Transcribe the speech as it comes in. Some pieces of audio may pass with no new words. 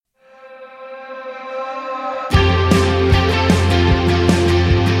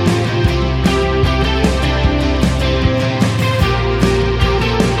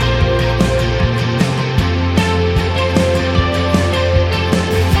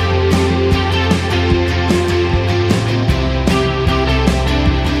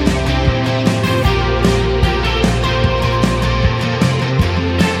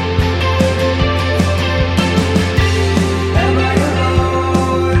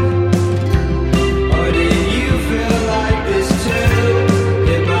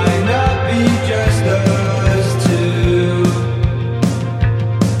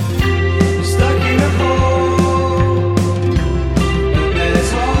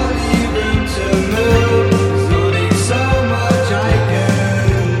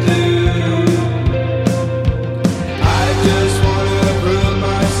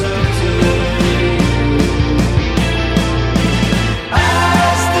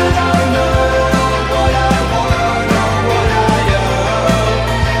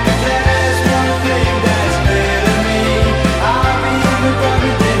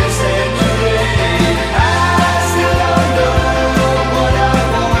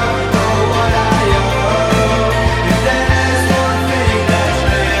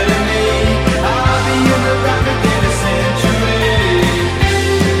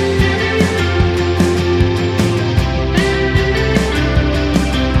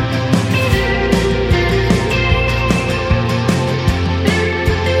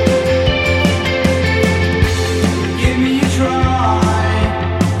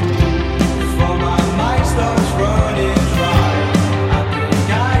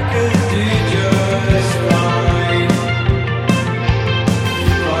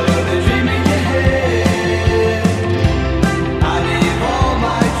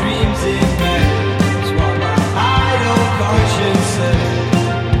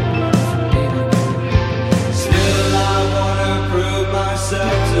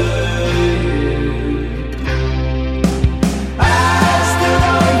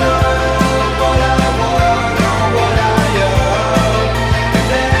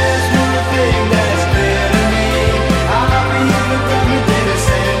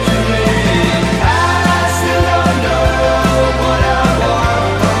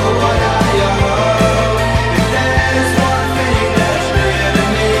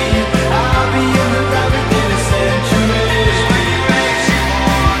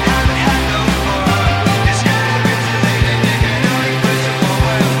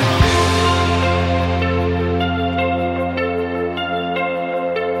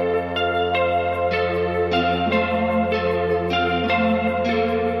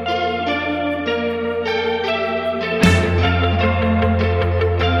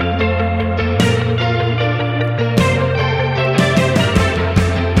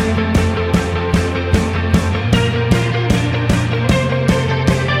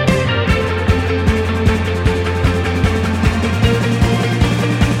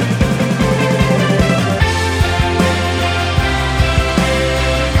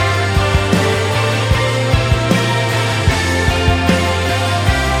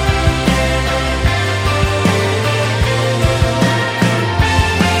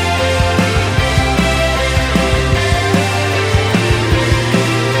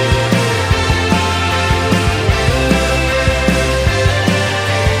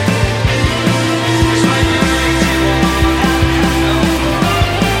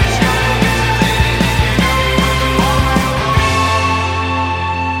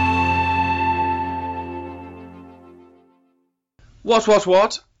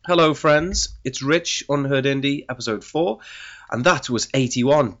What? Hello, friends. It's Rich, Unheard Indie, episode 4, and that was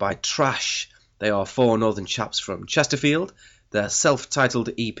 81 by Trash. They are four northern chaps from Chesterfield. Their self-titled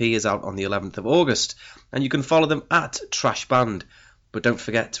EP is out on the 11th of August, and you can follow them at Trash Band. But don't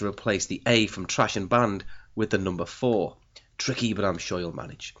forget to replace the A from Trash and Band with the number 4. Tricky, but I'm sure you'll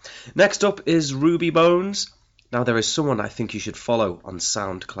manage. Next up is Ruby Bones. Now, there is someone I think you should follow on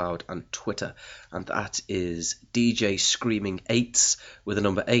SoundCloud and Twitter, and that is DJ Screaming 8s with a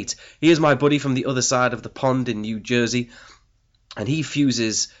number 8. He is my buddy from the other side of the pond in New Jersey, and he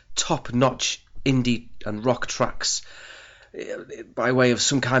fuses top-notch indie and rock tracks by way of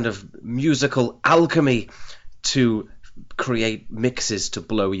some kind of musical alchemy to create mixes to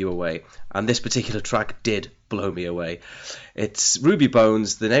blow you away. And this particular track did blow me away. It's Ruby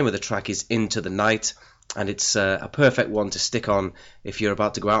Bones. The name of the track is Into the Night. And it's a perfect one to stick on if you're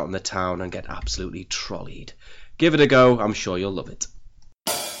about to go out in the town and get absolutely trolleyed. Give it a go, I'm sure you'll love it.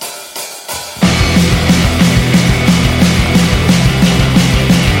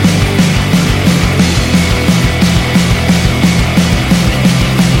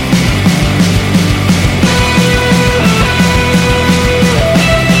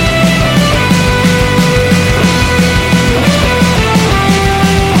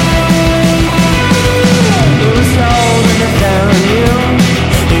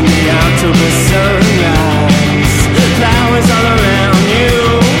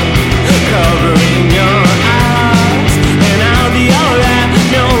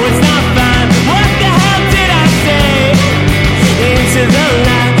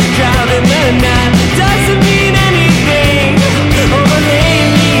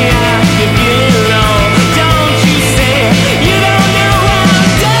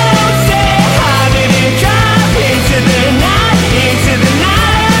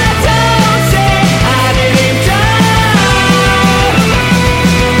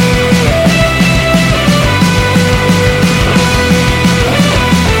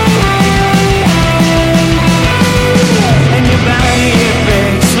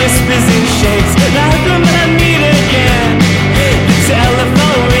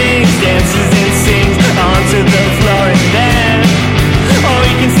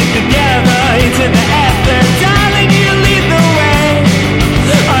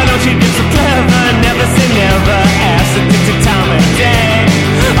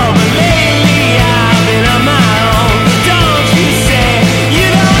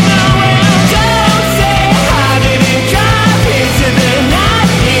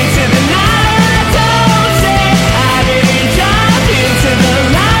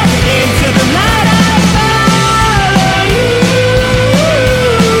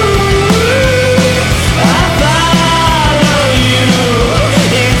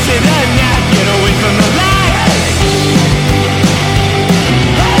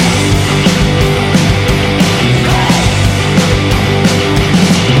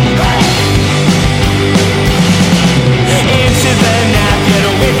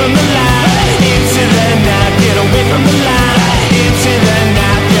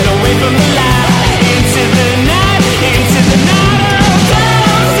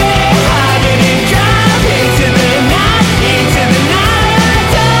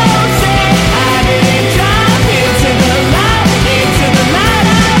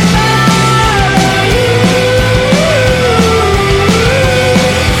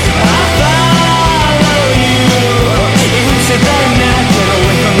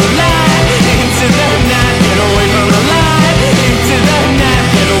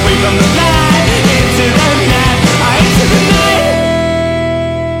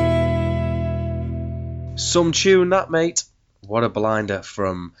 Some tune that, mate. What a blinder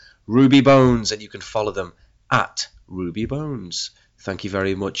from Ruby Bones, and you can follow them at Ruby Bones. Thank you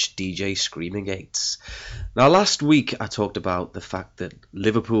very much, DJ Screaming 8s. Now, last week I talked about the fact that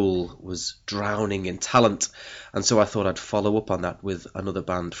Liverpool was drowning in talent, and so I thought I'd follow up on that with another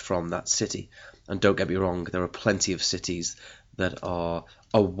band from that city. And don't get me wrong, there are plenty of cities that are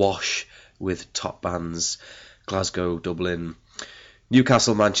awash with top bands. Glasgow, Dublin,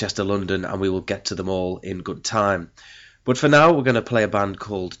 Newcastle, Manchester, London, and we will get to them all in good time. But for now, we're going to play a band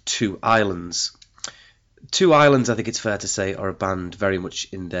called Two Islands. Two Islands, I think it's fair to say, are a band very much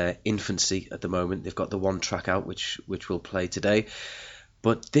in their infancy at the moment. They've got the one track out, which we'll play today.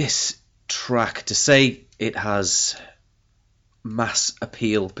 But this track, to say it has mass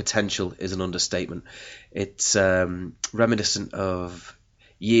appeal potential is an understatement. It's reminiscent of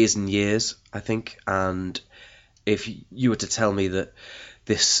Years and Years, I think, and if you were to tell me that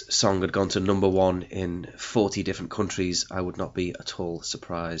this song had gone to number 1 in 40 different countries, I would not be at all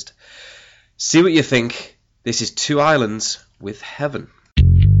surprised. See what you think. This is Two Islands with Heaven.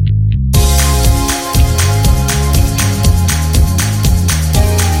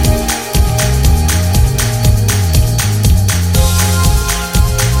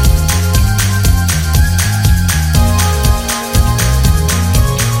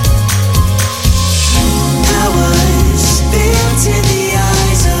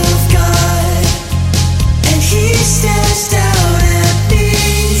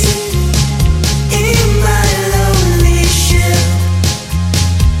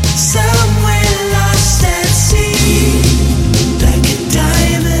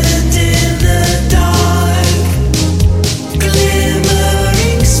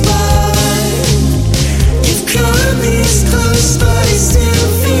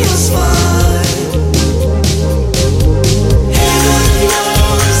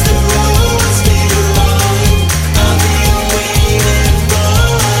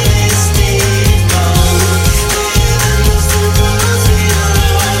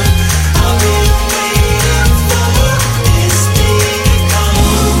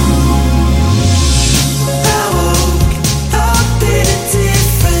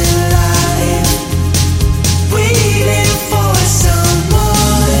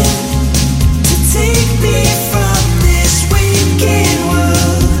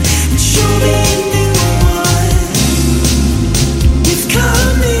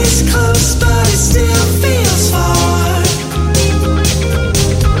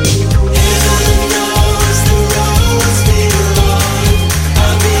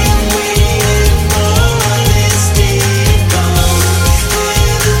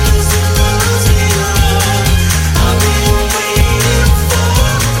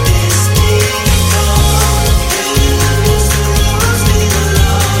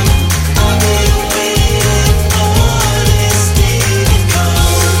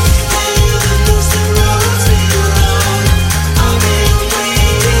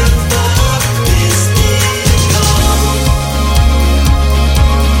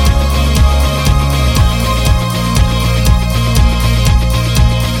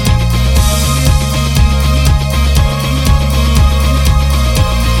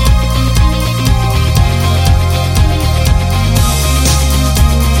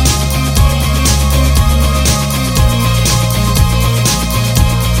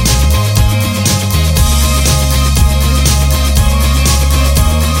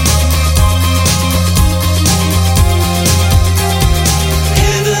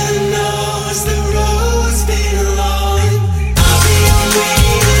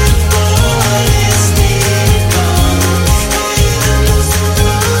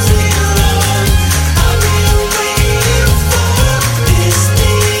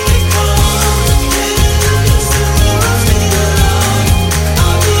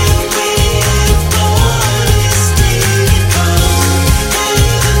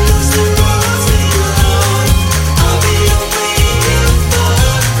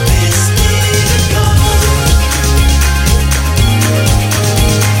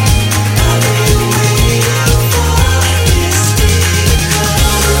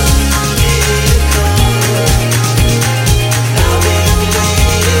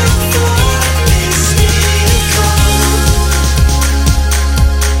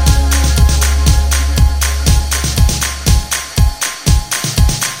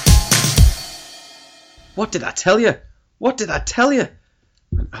 What did I tell you? What did I tell you?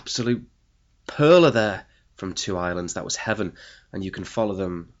 An absolute perler there from Two Islands. That was Heaven, and you can follow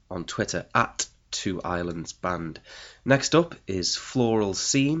them on Twitter at Two Islands Band. Next up is Floral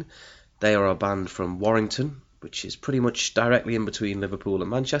Scene. They are a band from Warrington, which is pretty much directly in between Liverpool and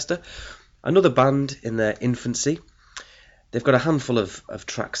Manchester. Another band in their infancy. They've got a handful of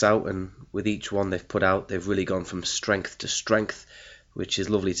tracks out, and with each one they've put out, they've really gone from strength to strength, which is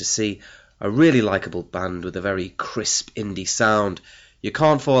lovely to see. A really likeable band with a very crisp indie sound. You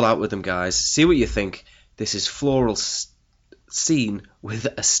can't fall out with them, guys. See what you think. This is Floral Scene with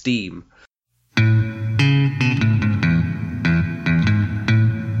Esteem.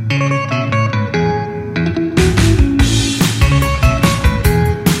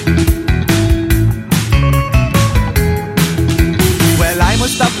 Well, I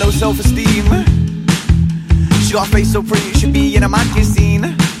must have low self-esteem. She got a face so pretty, it should be in a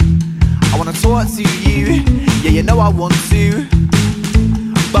magazine. I wanna talk to you, yeah, you know I want to.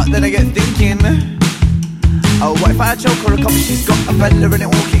 But then I get thinking, oh, what if I choke her a cup, she's got a fella and it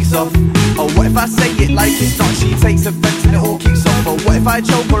all kicks off. Oh, what if I say it like it's not, she takes offense and it all kicks off. Oh, what if I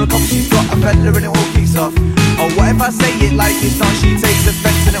choke her a cup, she's got a fella and it all kicks off. Oh, what if I say it like it's not, she takes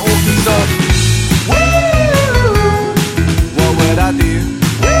offense and it all kicks off. Woo! What would I do?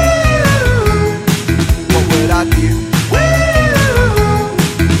 Woo! What would I do? Woo!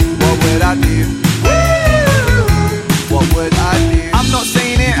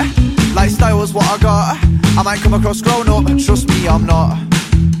 across grown up, trust me I'm not.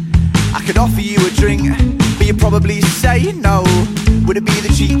 I could offer you a drink, but you'd probably say no. Would it be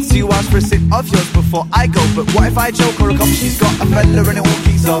the cheat to ask for a sip of yours before I go? But what if I joke or a cop, she's got a fella and it all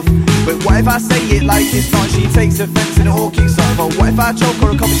kicks off? But what if I say it like it's not, she takes offence and it all kicks off? Or what if I joke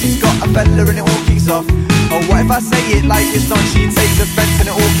or a cop, she's got a fella and it all kicks off? Or what if I say it like it's not, she takes offence and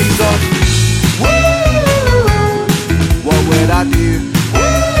it all kicks off? Woo! What would I do? Woo!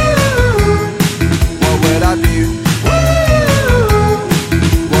 What would I do?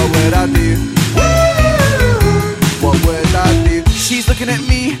 What would I do? What would I do? She's looking at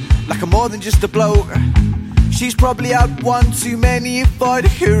me like I'm more than just a bloke. She's probably had one too many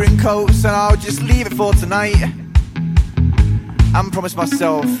vodka and coats, and I'll just leave it for tonight. And promise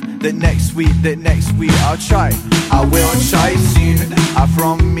myself that next week I'll try. I will try soon, I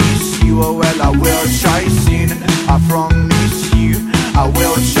promise you. Oh well, I will try soon, I promise you. I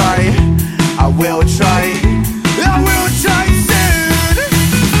will try, I will try, I will try soon.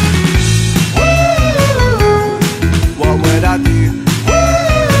 Woo! What would I do? Woo!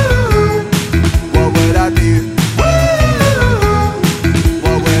 What would I do? Woo!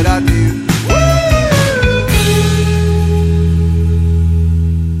 What would I do?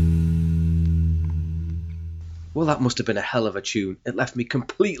 Well, that must have been a hell of a tune. It left me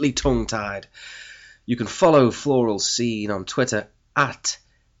completely tongue-tied. You can follow Floral Scene on Twitter at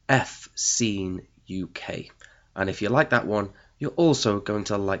FSceneUK. And if you like that one, you're also going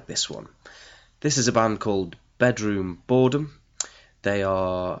to like this one. This is a band called Bedroom Boredom. They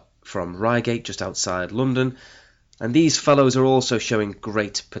are from Reigate, just outside London. And these fellows are also showing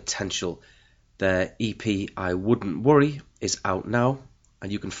great potential. Their EP, I Wouldn't Worry, is out now.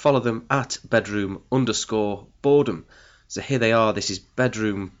 And you can follow them at bedroom_boredom. So here they are. This is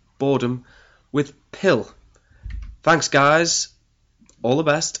Bedroom Boredom with Pill. Thanks, guys. All the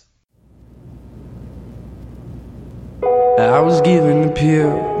best. I was given a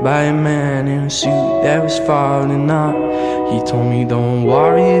pill by a man in a suit that was falling out. He told me, don't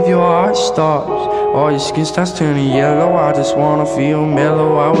worry if your heart stops or your skin starts turning yellow. I just wanna feel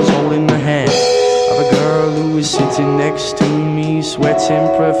mellow. I was holding the hand of a girl who was sitting next to me, sweating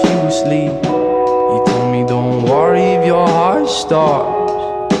profusely. He told me, don't worry if your heart stops.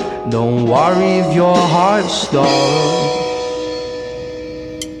 Don't worry if your heart stops.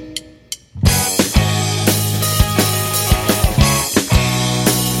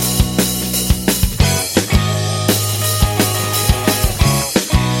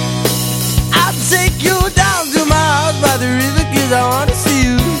 I'll take you down to my house by the river 'cause I wanna see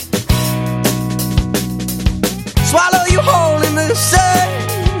you. Swallow you whole in the sand.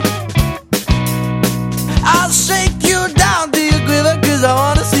 I'll shake you down to your quiver 'cause I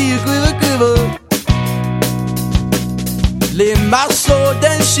wanna see you quiver, quiver. Lay my sword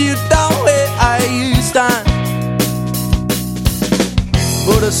and shield down where I stand.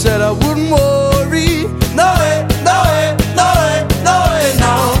 But I said I wouldn't worry. No way, no way, no way, no way,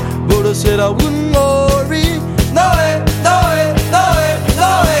 no. But I said I wouldn't worry. No way, no way, no way,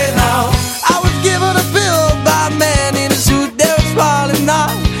 no way, no. I was given a pill by a man in a suit that was falling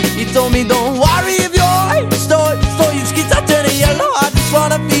out. He told me, don't worry if your heart stops, your skin are turning yellow. I just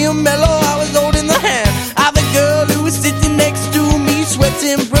wanna feel mellow. I was holding the hand of a girl who was sitting next to me,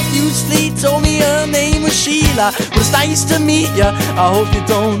 sweating profusely. Told me her name was Sheila. Well, it's nice to meet ya. I hope you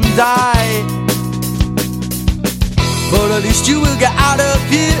don't die, but at least you will get out of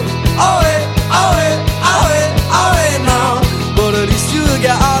here. Oh wait, oh wait, oh wait, oh wait now. But at least you will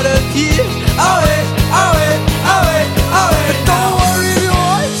get out of here. Oh wait, oh wait, oh wait, oh wait. But don't worry if your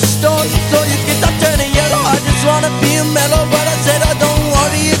heart stops, so you get that turning yellow. I just wanna feel mellow, but I said I don't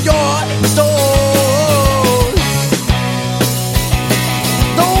worry if your heart stops.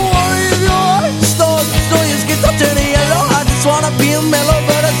 Don't worry if your heart stops, so you get that turning yellow. I just wanna feel mellow,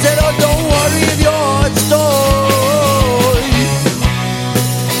 but I said oh don't worry if your heart stops.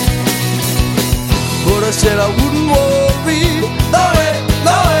 But I said I wouldn't worry. No way,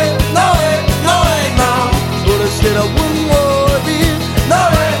 no way, no way, no way, no. But I said I wouldn't worry. No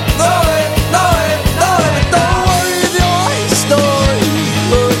way, no way, no way, no way. Don't worry if your heart stops.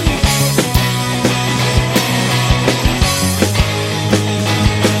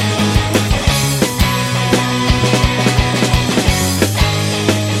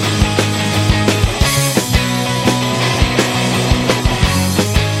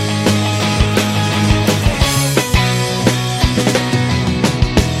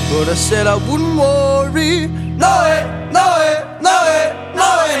 But I said I wouldn't worry. No way, no way, no way,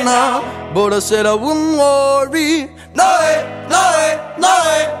 no way, no. But I said I wouldn't worry. No way, no way, no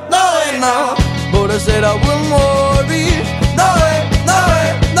way, no way, no. But I said I wouldn't worry.